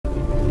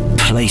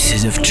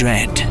places of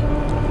dread,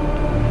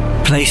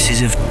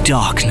 places of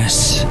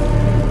darkness,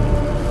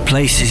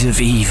 places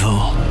of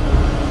evil,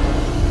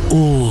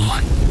 all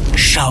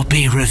shall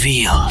be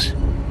revealed.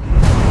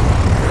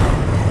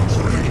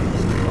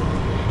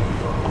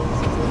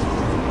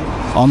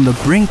 On the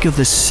brink of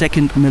the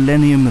second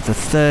millennium of the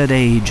Third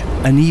Age,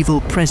 an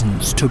evil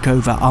presence took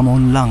over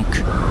Amon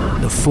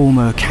Lanc, the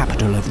former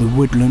capital of the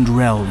Woodland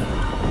Realm.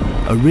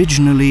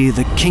 Originally,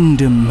 the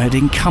kingdom had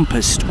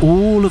encompassed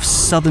all of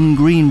southern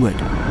Greenwood,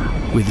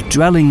 with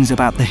dwellings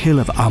about the hill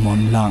of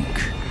Amon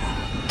Lanc.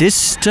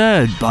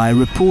 Disturbed by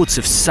reports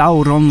of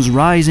Sauron's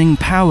rising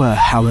power,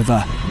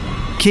 however,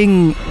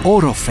 King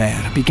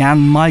Orofer began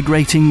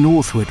migrating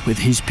northward with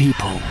his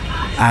people,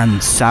 and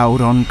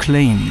Sauron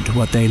claimed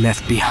what they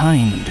left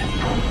behind.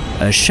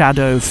 A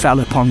shadow fell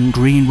upon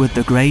Greenwood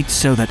the Great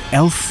so that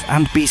elf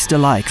and beast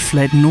alike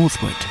fled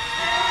northward,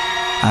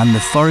 and the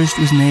forest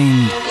was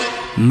named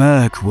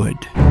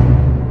Mirkwood.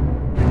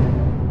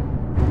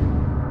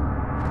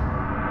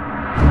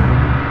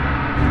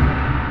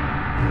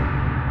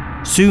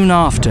 Soon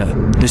after,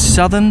 the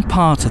southern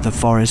part of the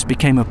forest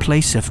became a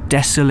place of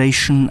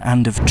desolation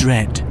and of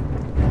dread.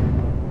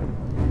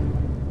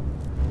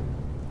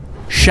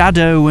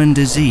 Shadow and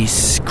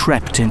disease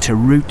crept into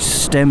root,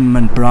 stem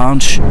and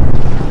branch.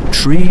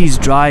 Trees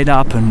dried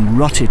up and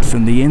rotted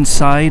from the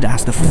inside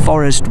as the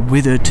forest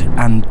withered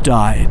and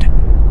died.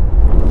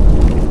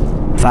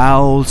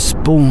 Foul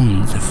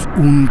spawns of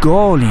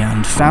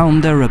Ungoliant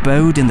found their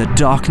abode in the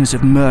darkness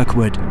of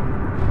Mirkwood.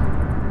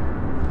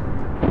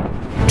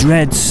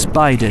 Dread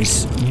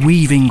spiders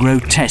weaving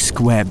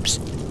grotesque webs,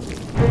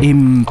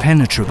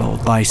 impenetrable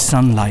by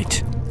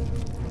sunlight.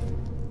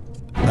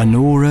 An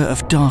aura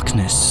of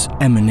darkness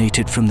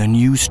emanated from the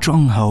new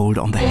stronghold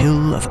on the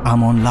hill of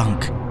Amon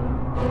Lanc,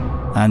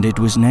 and it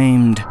was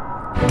named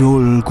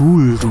Dol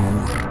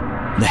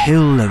Guldur, the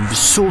Hill of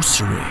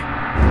Sorcery.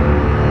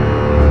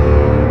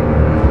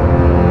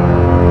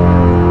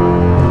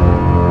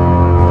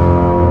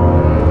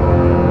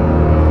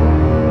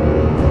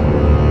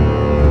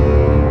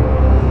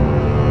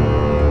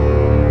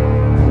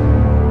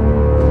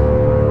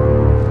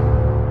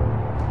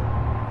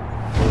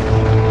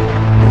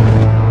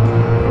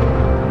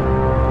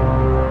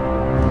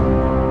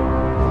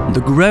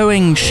 The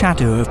growing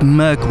shadow of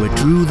Mirkwood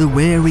drew the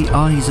wary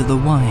eyes of the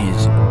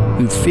wise,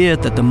 who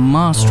feared that the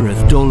master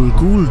of Dol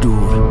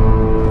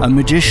Guldur, a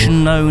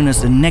magician known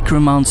as the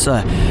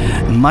Necromancer,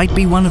 might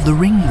be one of the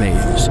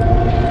ringwraiths.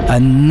 A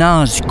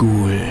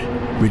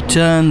Nazgul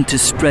returned to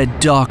spread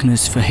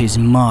darkness for his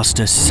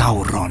master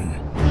Sauron.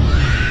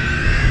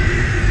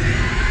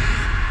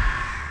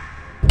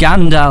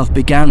 Gandalf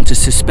began to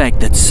suspect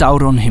that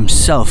Sauron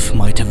himself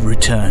might have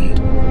returned.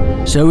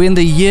 So in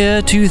the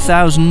year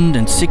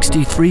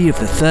 2063 of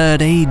the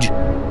Third Age,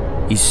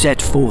 he set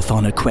forth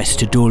on a quest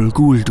to Dol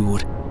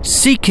Guldur,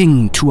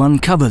 seeking to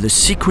uncover the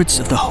secrets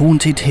of the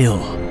haunted hill.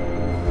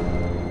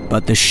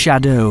 But the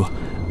shadow,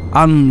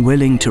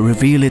 unwilling to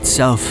reveal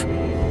itself,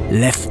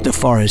 left the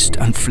forest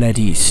and fled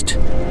east.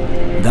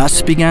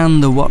 Thus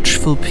began the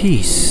Watchful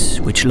Peace,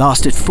 which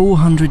lasted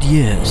 400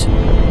 years,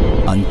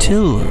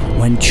 until,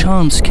 when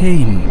chance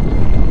came,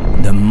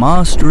 the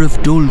master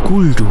of Dol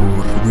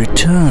Guldur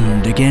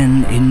returned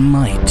again in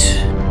might.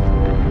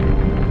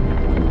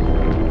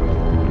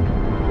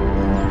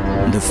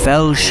 The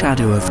fell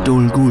shadow of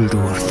Dol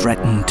Guldur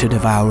threatened to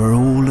devour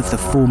all of the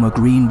former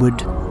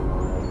Greenwood,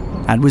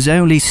 and was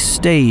only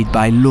stayed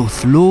by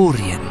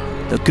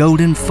Lothlorien, the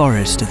golden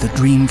forest of the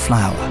Dream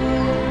Flower.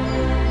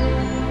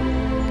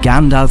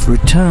 Gandalf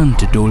returned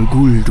to Dol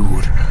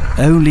Guldur,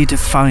 only to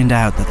find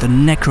out that the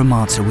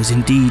Necromancer was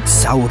indeed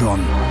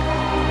Sauron,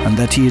 and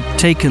that he had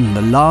taken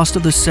the last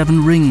of the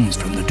 7 rings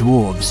from the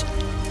dwarves.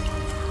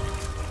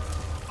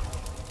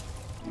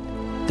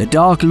 The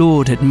Dark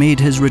Lord had made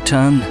his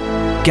return,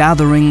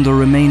 gathering the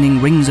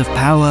remaining rings of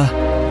power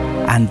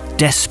and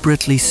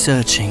desperately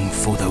searching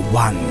for the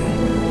one.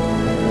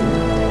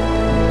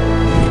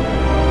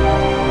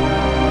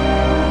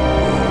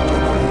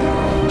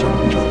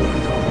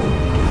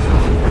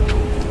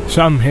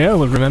 Some here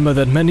will remember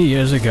that many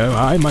years ago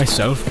I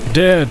myself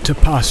dared to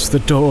pass the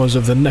doors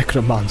of the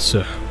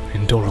Necromancer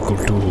in Dol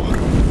Guldur,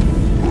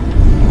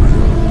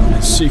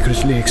 and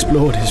secretly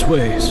explored his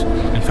ways,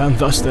 and found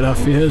thus that our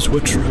fears were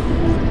true.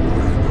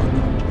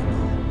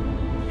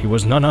 He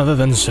was none other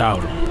than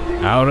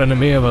Sauron, our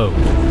enemy of old,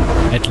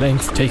 at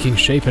length taking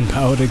shape and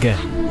power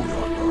again.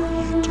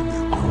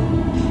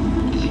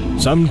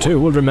 Some too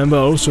will remember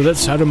also that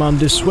Saruman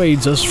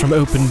dissuades us from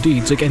open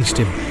deeds against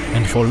him,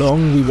 and for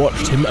long we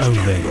watched him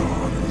only.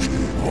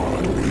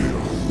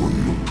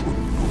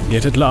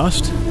 Yet at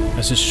last,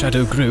 as his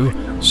shadow grew,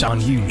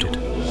 Sauron yielded,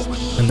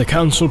 and the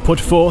council put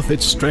forth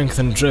its strength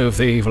and drove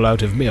the evil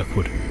out of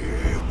Mirkwood.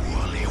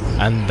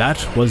 And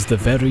that was the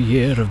very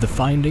year of the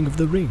finding of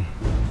the ring.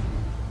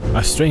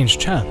 A strange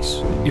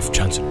chance, if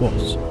chance it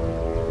was.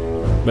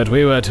 But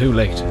we were too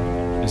late,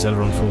 as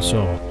Elrond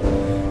foresaw.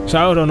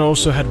 Sauron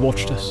also had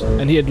watched us,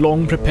 and he had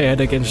long prepared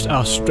against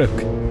our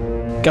stroke,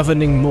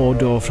 governing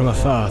Mordor from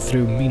afar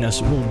through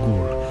Minas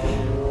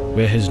Morgul.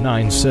 where his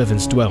 9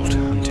 servants dwelt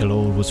until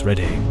all was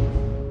ready.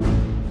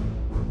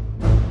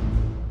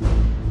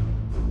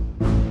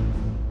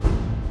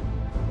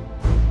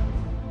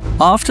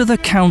 After the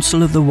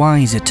Council of the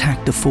Wise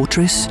attacked the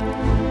fortress,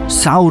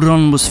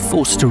 Sauron was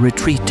forced to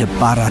retreat to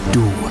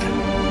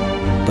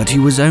Barad-dûr, but he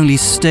was only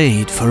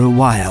stayed for a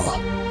while.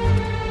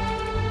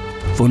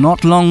 For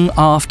not long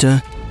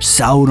after,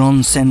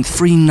 Sauron sent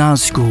 3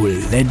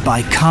 Nazgul led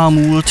by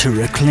Khamûl to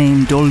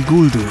reclaim Dol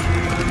Guldur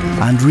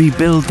and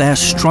rebuild their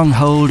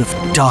stronghold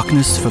of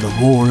darkness for the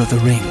War of the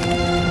Ring.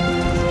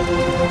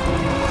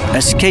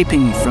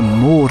 Escaping from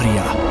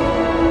Moria,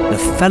 the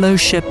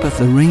Fellowship of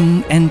the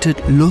Ring entered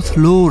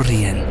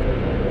Lothlórien,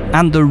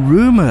 and the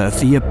rumour of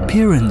the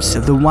appearance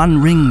of the One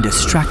Ring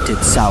distracted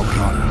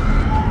Sauron.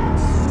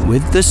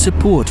 With the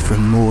support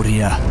from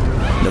Moria,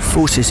 the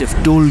forces of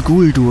Dol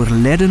Guldur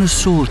led an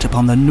assault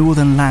upon the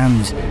northern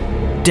lands,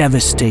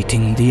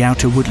 devastating the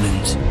outer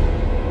woodlands.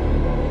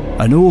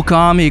 An orc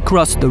army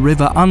crossed the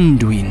river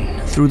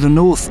Anduin through the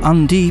north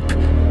Undeep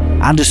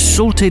and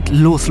assaulted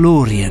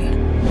Lothlórien.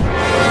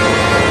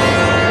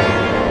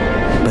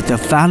 But the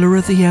valour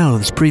of the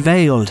elves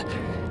prevailed,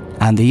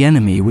 and the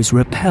enemy was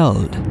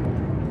repelled.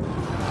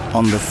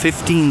 On the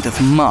 15th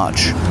of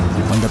March,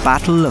 when the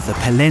Battle of the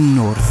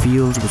Pelennor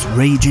Fields was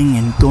raging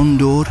in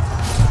Gondor,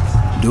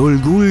 Dol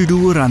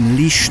Guldur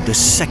unleashed the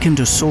second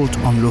assault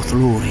on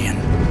Lothlórien,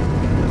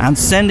 and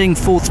sending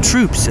forth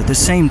troops at the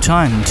same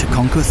time to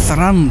conquer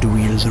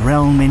Thranduil's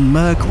realm in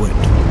Mirkwood.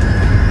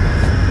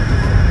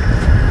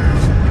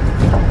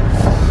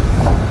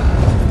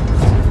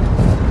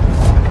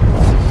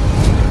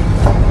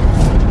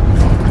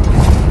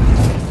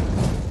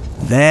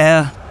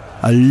 There,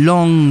 a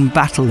long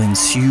battle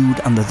ensued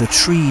under the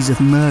trees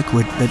of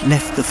Mirkwood that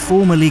left the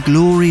formerly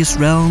glorious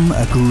realm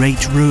a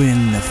great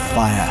ruin of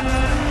fire.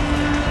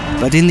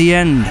 But in the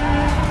end,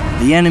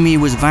 the enemy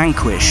was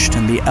vanquished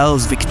and the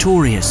elves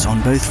victorious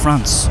on both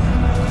fronts.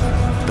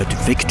 But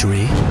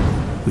victory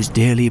was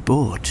dearly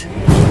bought.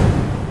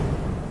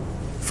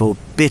 For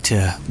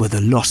bitter were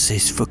the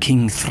losses for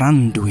King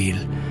Thranduil,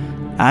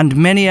 and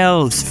many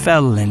elves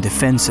fell in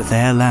defence of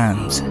their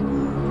lands.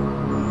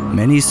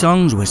 Many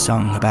songs were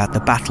sung about the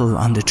battle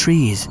under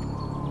trees,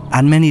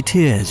 and many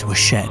tears were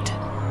shed.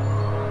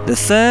 The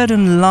third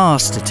and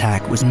last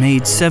attack was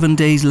made 7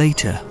 days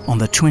later, on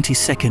the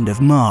 22nd of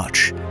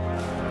March.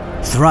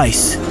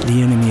 Thrice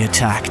the enemy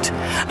attacked,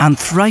 and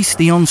thrice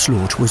the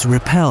onslaught was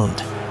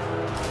repelled.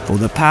 For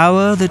the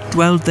power that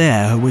dwelled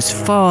there was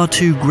far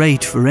too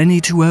great for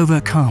any to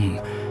overcome,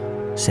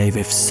 save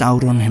if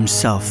Sauron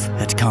himself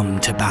had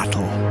come to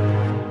battle.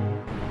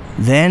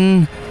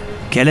 Then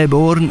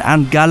Celeborn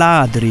and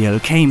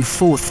Galadriel came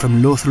forth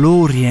from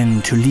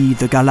Lothlórien to lead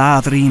the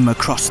Galadrim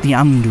across the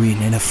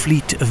Anduin in a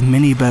fleet of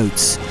many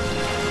boats.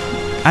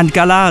 And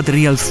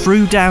Galadriel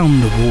threw down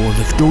the wall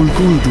of Dol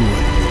Guldur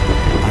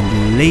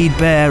and laid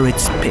bare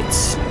its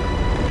pits.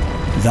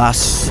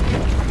 Thus,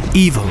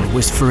 evil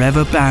was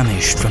forever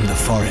banished from the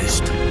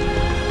forest.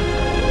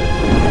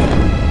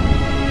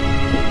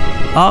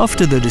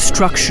 After the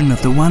destruction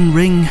of the One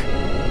Ring,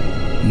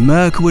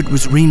 Mirkwood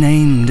was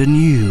renamed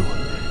anew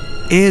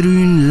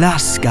Erun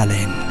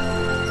Lasgalen,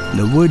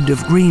 the Wood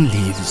of Green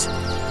Leaves,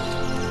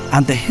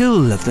 and the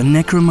hill of the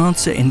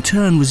Necromancer in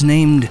turn was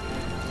named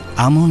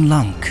Amon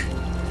Lanc,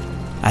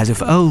 as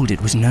of old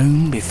it was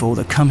known before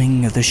the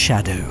coming of the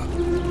Shadow.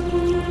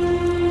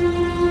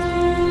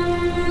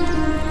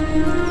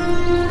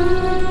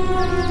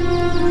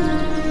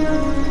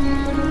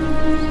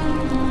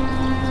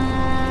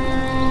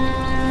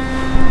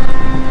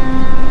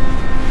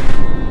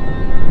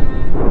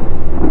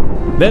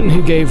 Then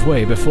he gave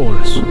way before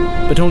us,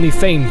 but only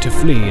feigned to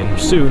flee, and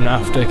soon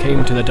after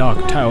came to the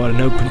Dark Tower and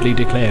openly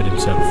declared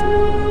himself.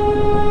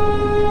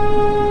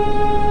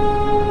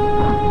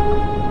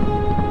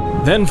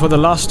 Then for the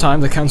last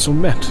time the council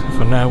met,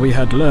 for now we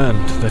had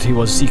learned that he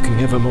was seeking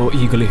ever more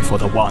eagerly for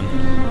the One.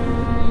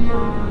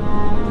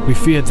 We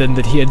feared then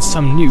that he had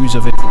some news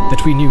of it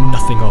that we knew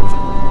nothing of,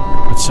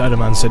 but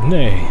Saruman said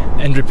nay,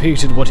 and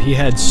repeated what he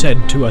had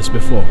said to us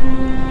before,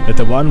 that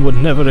the One would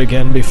never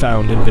again be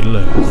found in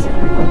Middle-earth.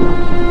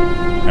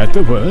 At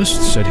the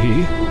worst, said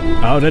he,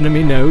 our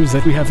enemy knows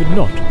that we have it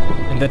not,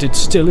 and that it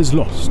still is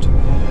lost.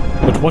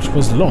 But what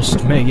was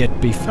lost may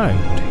yet be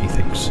found, he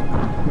thinks.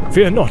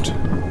 Fear not,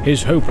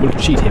 his hope will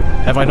cheat him.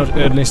 Have I not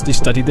earnestly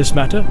studied this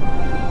matter?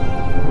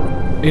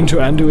 Into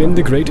Anduin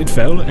the Great it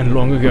fell, and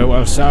long ago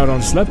while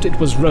Sauron slept it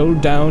was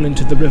rolled down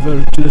into the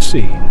river to the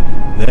sea.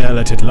 There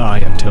let it lie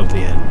until the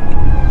end.